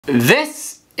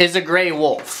This is a gray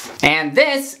wolf. And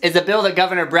this is a bill that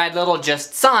Governor Brad Little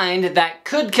just signed that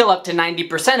could kill up to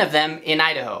 90% of them in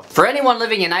Idaho. For anyone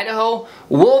living in Idaho,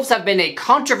 wolves have been a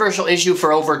controversial issue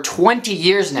for over 20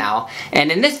 years now.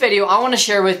 And in this video, I want to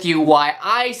share with you why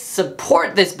I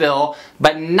support this bill,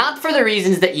 but not for the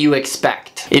reasons that you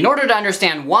expect. In order to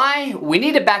understand why, we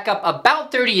need to back up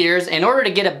about 30 years in order to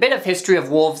get a bit of history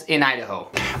of wolves in Idaho.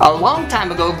 A long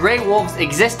time ago, gray wolves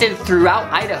existed throughout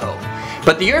Idaho.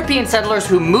 But the European settlers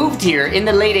who moved here in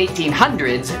the late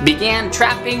 1800s began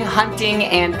trapping, hunting,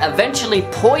 and eventually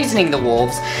poisoning the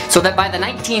wolves, so that by the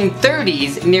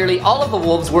 1930s, nearly all of the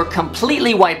wolves were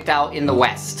completely wiped out in the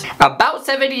West. About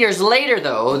 70 years later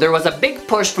though, there was a big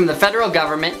push from the federal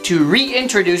government to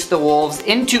reintroduce the wolves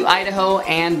into Idaho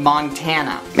and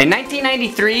Montana. In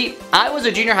 1993, I was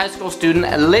a junior high school student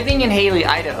living in Haley,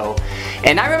 Idaho,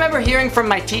 and I remember hearing from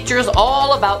my teachers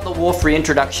all about the wolf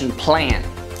reintroduction plan.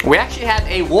 We actually had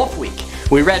a wolf week.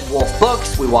 We read wolf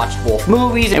books, we watched wolf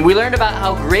movies, and we learned about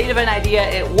how great of an idea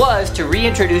it was to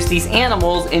reintroduce these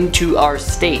animals into our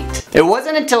state. It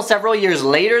wasn't until several years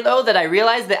later though that I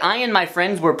realized that I and my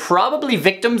friends were probably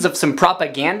victims of some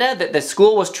propaganda that the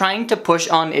school was trying to push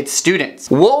on its students.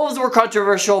 Wolves were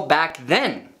controversial back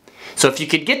then. So if you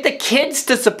could get the kids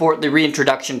to support the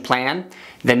reintroduction plan,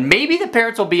 then maybe the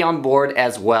parents will be on board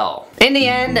as well. In the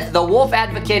end, the wolf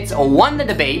advocates won the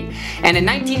debate, and in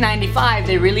 1995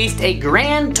 they released a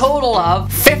grand total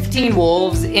of 15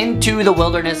 wolves into the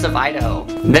wilderness of Idaho.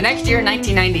 The next year, in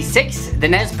 1996, the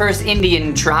Nez Perce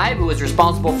Indian tribe, who was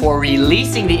responsible for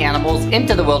releasing the animals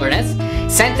into the wilderness,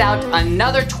 sent out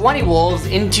another 20 wolves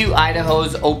into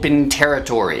Idaho's open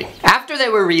territory. After they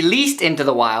were released into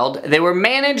the wild, they were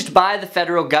managed by the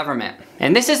federal government.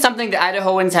 And this is something that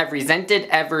Idahoans have resented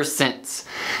ever since.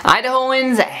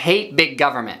 Idahoans hate big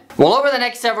government. Well, over the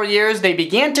next several years, they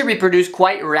began to reproduce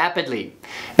quite rapidly.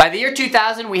 By the year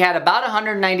 2000, we had about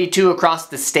 192 across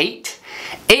the state.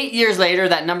 8 years later,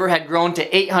 that number had grown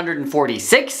to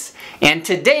 846. And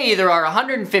today there are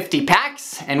 150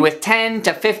 packs, and with 10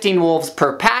 to 15 wolves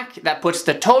per pack, that puts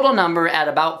the total number at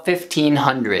about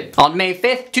 1,500. On May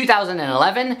 5th,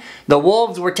 2011, the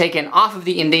wolves were taken off of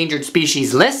the endangered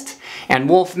species list, and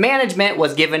wolf management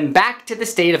was given back to the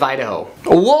state of Idaho.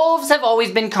 Wolves have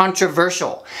always been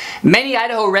controversial. Many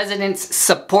Idaho residents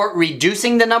support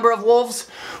reducing the number of wolves,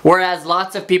 whereas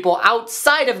lots of people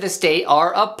outside of the state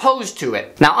are opposed to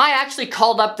it. Now, I actually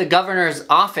called up the governor's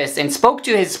office and spoke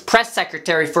to his press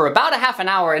secretary for about a half an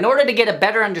hour in order to get a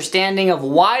better understanding of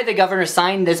why the governor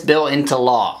signed this bill into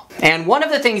law. And one of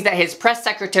the things that his press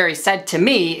secretary said to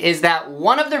me is that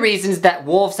one of the reasons that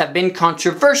wolves have been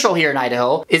controversial here in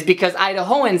Idaho is because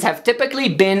Idahoans have typically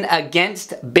been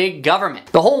against big government.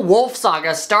 The whole wolf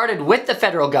saga started with the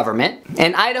federal government,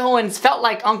 and Idahoans felt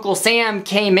like Uncle Sam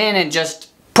came in and just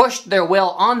pushed their will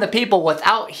on the people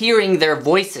without hearing their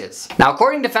voices. Now,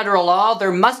 according to federal law,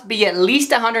 there must be at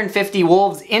least 150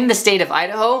 wolves in the state of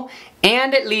Idaho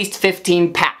and at least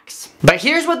 15 packs. But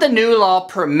here's what the new law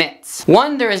permits.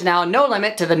 1, there is now no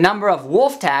limit to the number of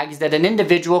wolf tags that an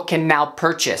individual can now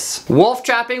purchase. Wolf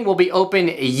trapping will be open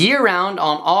year-round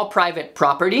on all private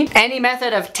property. Any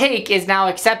method of take is now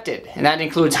accepted, and that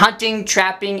includes hunting,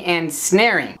 trapping, and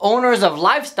snaring. Owners of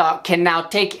livestock can now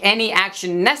take any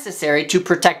action necessary to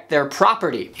protect their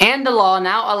property. And the law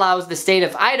now allows the state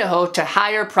of Idaho to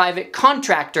hire private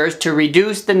contractors to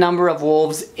reduce the number of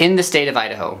wolves in the state of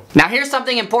Idaho. Now, here's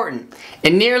something important.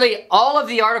 In nearly all of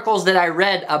the articles that I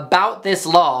read about this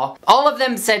law, all of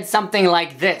them said something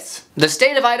like this: the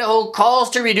state of Idaho calls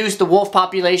to reduce the wolf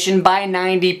population by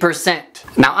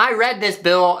 90%. Now, I read this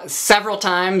bill several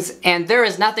times, and there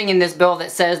is nothing in this bill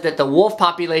that says that the wolf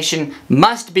population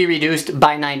must be reduced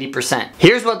by 90%.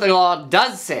 Here's what the law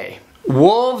does say.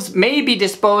 Wolves may be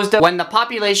disposed of when the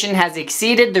population has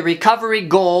exceeded the recovery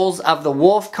goals of the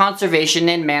Wolf Conservation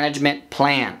and Management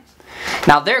Plan.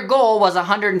 Now, their goal was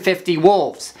 150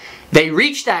 wolves. They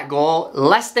reached that goal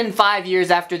less than 5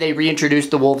 years after they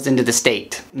reintroduced the wolves into the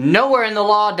state. Nowhere in the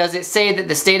law does it say that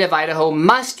the state of Idaho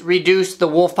must reduce the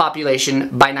wolf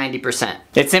population by 90%.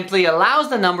 It simply allows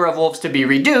the number of wolves to be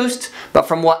reduced, but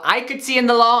from what I could see in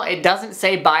the law, it doesn't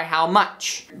say by how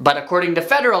much. But according to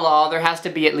federal law, there has to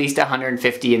be at least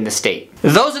 150 in the state.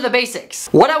 Those are the basics.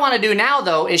 What I want to do now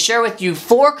though is share with you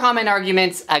 4 common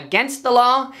arguments against the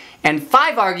law and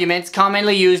 5 arguments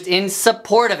commonly used in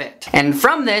support of it. And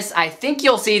from this, I think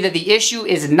you'll see that the issue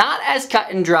is not as cut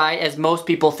and dry as most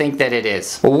people think that it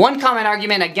is. One common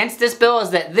argument against this bill is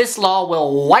that this law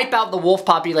will wipe out the wolf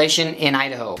population in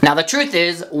Idaho. Now, the truth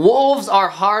is, wolves are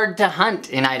hard to hunt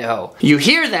in Idaho. You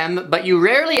hear them, but you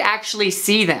rarely actually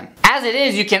see them. As it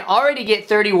is, you can already get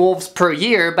 30 wolves per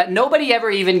year, but nobody ever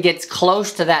even gets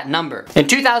close to that number. In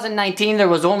 2019, there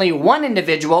was only one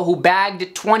individual who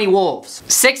bagged 20 wolves.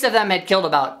 6 of them had killed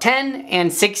about 10,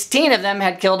 and 16 of them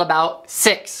had killed about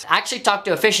 6. I actually talked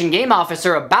to a fish and game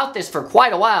officer about this for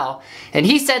quite a while, and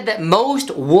he said that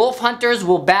most wolf hunters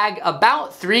will bag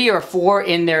about 3 or 4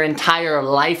 in their entire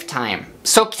lifetime.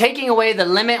 So taking away the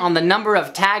limit on the number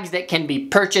of tags that can be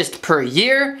purchased per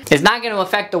year is not going to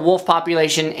affect the wolf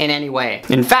population in any way.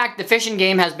 In fact, the Fish and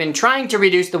Game has been trying to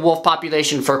reduce the wolf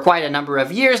population for quite a number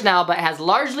of years now, but has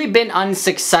largely been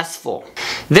unsuccessful.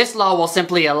 This law will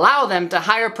simply allow them to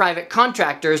hire private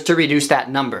contractors to reduce that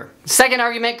number. Second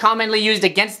argument commonly used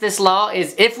against this law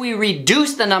is if we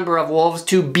reduce the number of wolves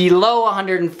to below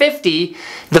 150,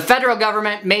 the federal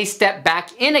government may step back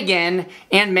in again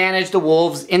and manage the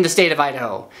wolves in the state of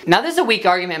Idaho. Now this is a weak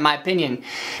argument in my opinion,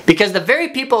 because the very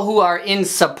people who are in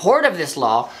support of this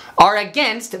law are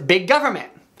against big government.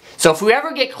 So if we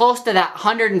ever get close to that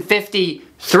 150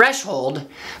 threshold,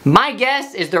 my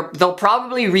guess is they'll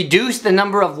probably reduce the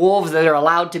number of wolves that are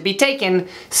allowed to be taken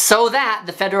so that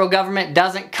the federal government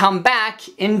doesn't come back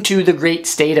into the great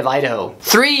state of Idaho.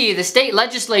 3, the state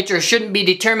legislature shouldn't be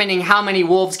determining how many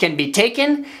wolves can be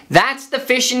taken. That's the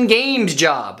Fish and Game's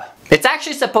job. It's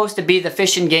actually supposed to be the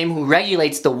Fish and Game who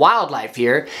regulates the wildlife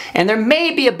here, and there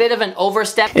may be a bit of an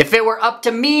overstep. If it were up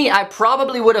to me, I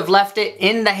probably would have left it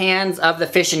in the hands of the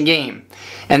Fish and Game.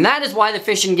 And that is why the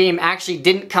Fish and Game actually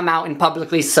didn't come out and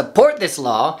publicly support this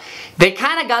law. They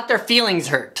kind of got their feelings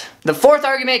hurt. The 4th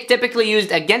argument typically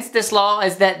used against this law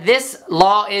is that this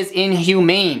law is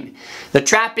inhumane. The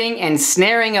trapping and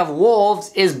snaring of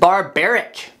wolves is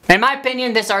barbaric. In my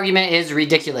opinion, this argument is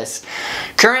ridiculous.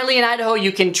 Currently in Idaho,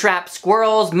 you can trap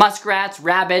squirrels, muskrats,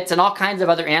 rabbits, and all kinds of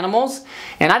other animals,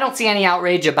 and I don't see any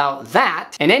outrage about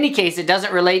that. In any case, it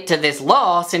doesn't relate to this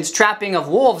law since trapping of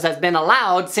wolves has been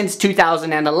allowed since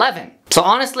 2011. So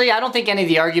honestly, I don't think any of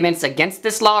the arguments against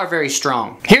this law are very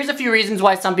strong. Here's a few reasons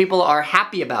why some people are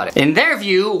happy about it. In their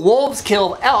view, wolves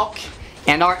kill elk,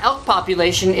 and our elk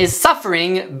population is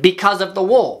suffering because of the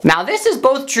wolf. Now this is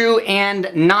both true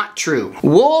and not true.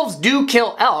 Wolves do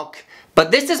kill elk, but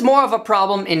this is more of a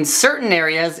problem in certain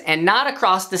areas and not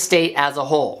across the state as a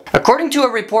whole. According to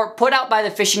a report put out by the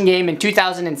Fish and Game in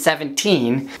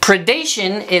 2017,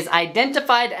 predation is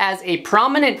identified as a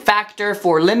prominent factor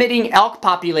for limiting elk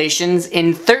populations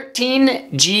in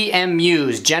 13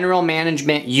 GMUs, General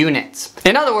Management Units.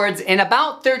 In other words, in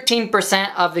about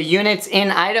 13% of the units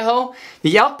in Idaho,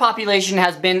 the elk population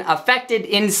has been affected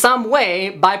in some way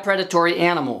by predatory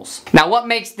animals. Now what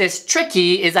makes this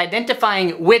tricky is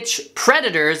identifying which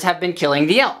predators have been killing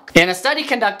the elk. In a study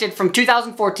conducted from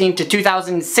 2014 to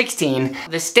 2016,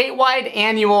 the statewide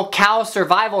annual cow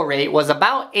survival rate was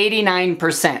about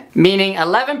 89%, meaning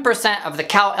 11% of the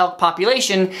cow elk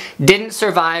population didn't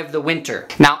survive the winter.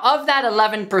 Now of that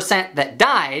 11% that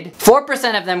died,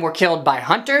 4% of them were killed by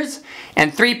hunters,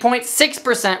 and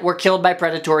 3.6% were killed by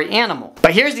predatory animals.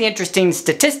 But here's the interesting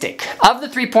statistic. Of the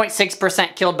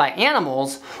 3.6% killed by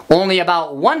animals, only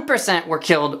about 1% were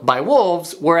killed by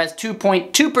wolves, whereas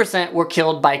 2.2% were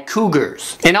killed by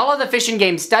cougars. In all of the Fish and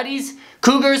Game studies,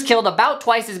 cougars killed about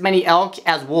twice as many elk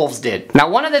as wolves did. Now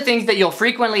one of the things that you'll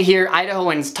frequently hear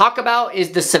Idahoans talk about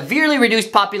is the severely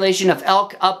reduced population of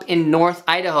elk up in North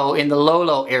Idaho in the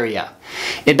Lolo area.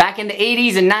 And back in the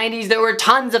 80s and 90s there were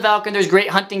tons of elk and there's great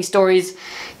hunting stories.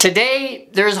 Today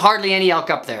there's hardly any elk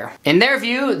up there. In their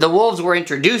view, the wolves were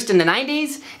introduced in the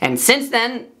 90s and since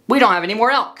then we don't have any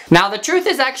more elk. Now the truth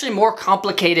is actually more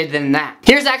complicated than that.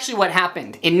 Here's actually what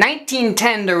happened. In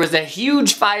 1910 there was a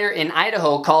huge fire in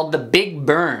Idaho called the Big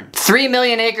Burn. 3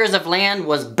 million acres of land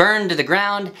was burned to the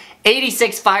ground,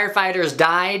 86 firefighters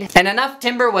died, and enough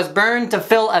timber was burned to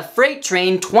fill a freight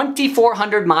train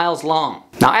 2,400 miles long.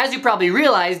 Now as you probably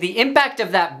realize, the impact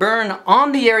of that burn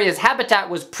on the area's habitat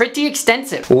was pretty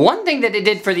extensive. One thing that it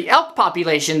did for the elk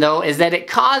population though is that it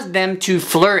caused them to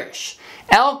flourish.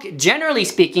 Elk, generally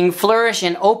speaking, flourish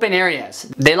in open areas.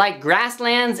 They like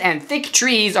grasslands and thick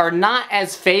trees are not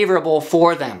as favorable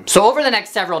for them. So over the next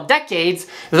several decades,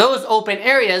 those open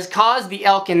areas caused the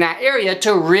elk in that area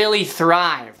to really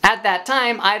thrive. At that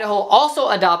time, Idaho also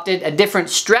adopted a different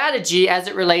strategy as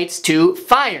it relates to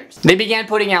fires. They began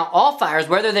putting out all fires,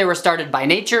 whether they were started by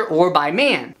nature or by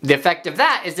man. The effect of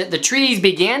that is that the trees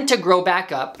began to grow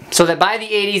back up, so that by the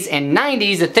 80s and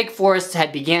 90s, the thick forests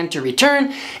had began to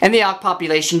return and the elk population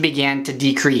began to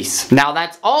decrease. Now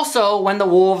that's also when the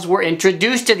wolves were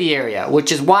introduced to the area,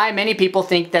 which is why many people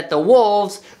think that the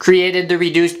wolves created the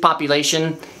reduced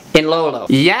population in Lolo.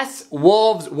 Yes,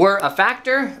 wolves were a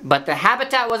factor, but the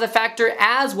habitat was a factor,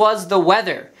 as was the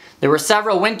weather. There were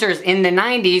several winters in the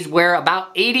 90s where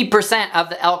about 80% of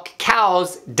the elk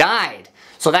cows died.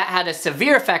 So that had a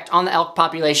severe effect on the elk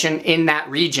population in that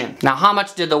region. Now, how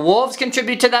much did the wolves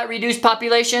contribute to that reduced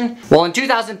population? Well, in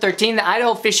 2013, the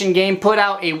Idaho Fish and Game put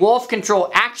out a wolf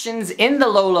control actions in the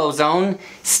low zone,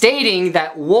 stating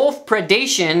that wolf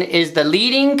predation is the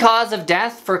leading cause of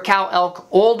death for cow elk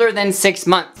older than 6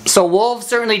 months. So wolves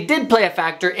certainly did play a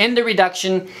factor in the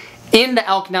reduction in the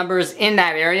elk numbers in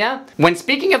that area. When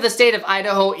speaking of the state of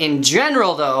Idaho in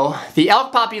general though, the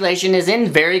elk population is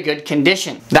in very good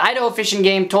condition. The Idaho Fish and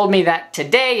Game told me that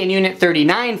today in Unit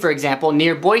 39, for example,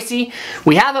 near Boise,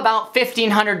 we have about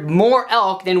 1,500 more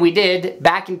elk than we did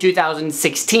back in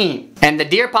 2016. And the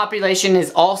deer population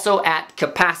is also at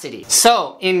capacity.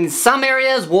 So, in some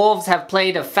areas, wolves have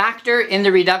played a factor in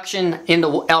the reduction in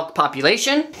the elk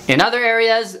population. In other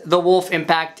areas, the wolf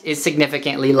impact is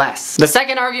significantly less. The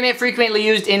second argument frequently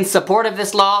used in support of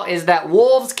this law is that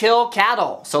wolves kill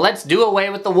cattle, so let's do away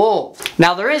with the wolves.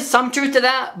 Now there is some truth to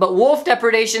that, but wolf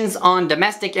depredations on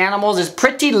domestic animals is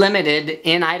pretty limited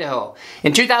in Idaho.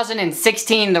 In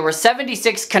 2016, there were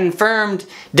 76 confirmed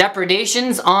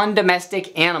depredations on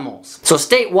domestic animals. So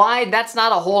statewide, that's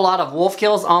not a whole lot of wolf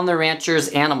kills on the ranchers'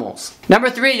 animals.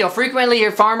 Number 3, you'll frequently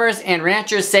hear farmers and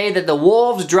ranchers say that the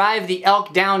wolves drive the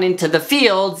elk down into the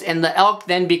fields and the elk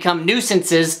then become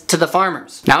nuisances to the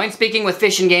farmers. Now, in speaking with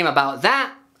Fish and Game about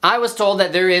that, I was told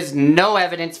that there is no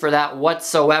evidence for that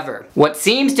whatsoever. What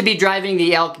seems to be driving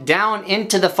the elk down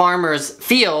into the farmers'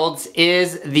 fields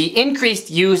is the increased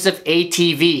use of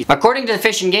ATVs. According to the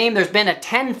Fish and Game, there's been a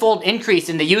 10-fold increase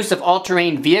in the use of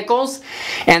all-terrain vehicles,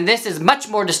 and this is much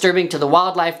more disturbing to the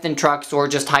wildlife than trucks or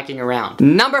just hiking around.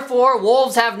 Number 4,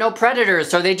 wolves have no predators,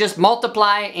 so they just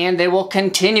multiply and they will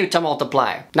continue to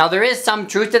multiply. Now, there is some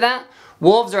truth to that.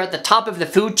 Wolves are at the top of the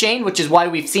food chain, which is why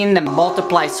we've seen them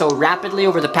multiply so rapidly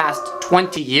over the past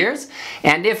 20 years.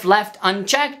 And if left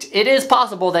unchecked, it is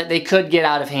possible that they could get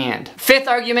out of hand. Fifth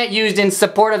argument used in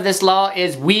support of this law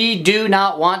is we do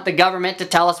not want the government to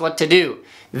tell us what to do.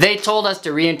 They told us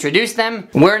to reintroduce them.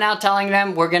 We're now telling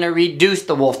them we're going to reduce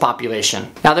the wolf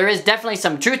population. Now there is definitely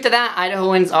some truth to that.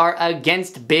 Idahoans are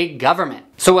against big government.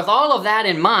 So with all of that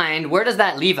in mind, where does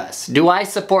that leave us? Do I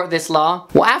support this law?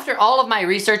 Well, after all of my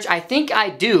research, I think I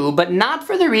do, but not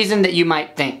for the reason that you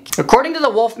might think. According to the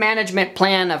Wolf Management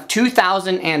Plan of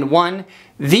 2001,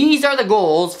 these are the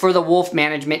goals for the wolf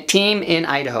management team in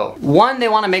Idaho. 1, they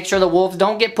want to make sure the wolves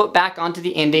don't get put back onto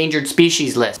the endangered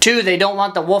species list. 2, they don't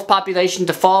want the wolf population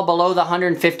to fall below the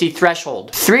 150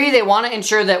 threshold. 3, they want to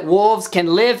ensure that wolves can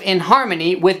live in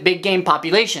harmony with big game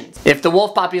populations. If the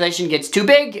wolf population gets too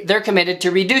big, they're committed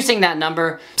to reducing that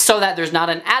number so that there's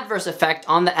not an adverse effect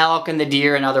on the elk and the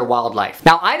deer and other wildlife.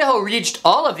 Now, Idaho reached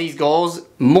all of these goals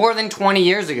more than 20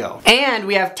 years ago. And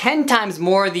we have 10 times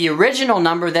more the original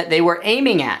number that they were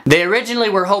aiming at. They originally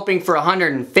were hoping for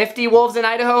 150 wolves in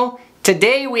Idaho.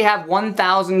 Today we have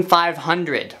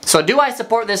 1,500. So do I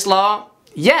support this law?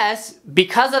 Yes,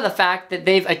 because of the fact that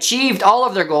they've achieved all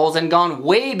of their goals and gone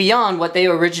way beyond what they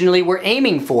originally were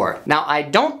aiming for. Now, I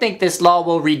don't think this law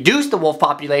will reduce the wolf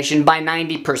population by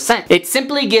 90%. It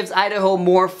simply gives Idaho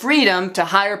more freedom to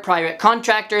hire private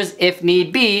contractors if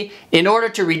need be in order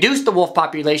to reduce the wolf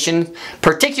population,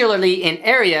 particularly in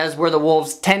areas where the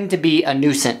wolves tend to be a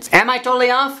nuisance. Am I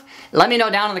totally off? Let me know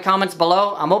down in the comments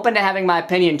below. I'm open to having my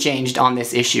opinion changed on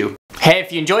this issue. Hey,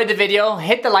 if you enjoyed the video,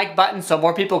 hit the like button so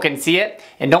more people can see it,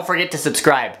 and don't forget to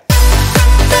subscribe.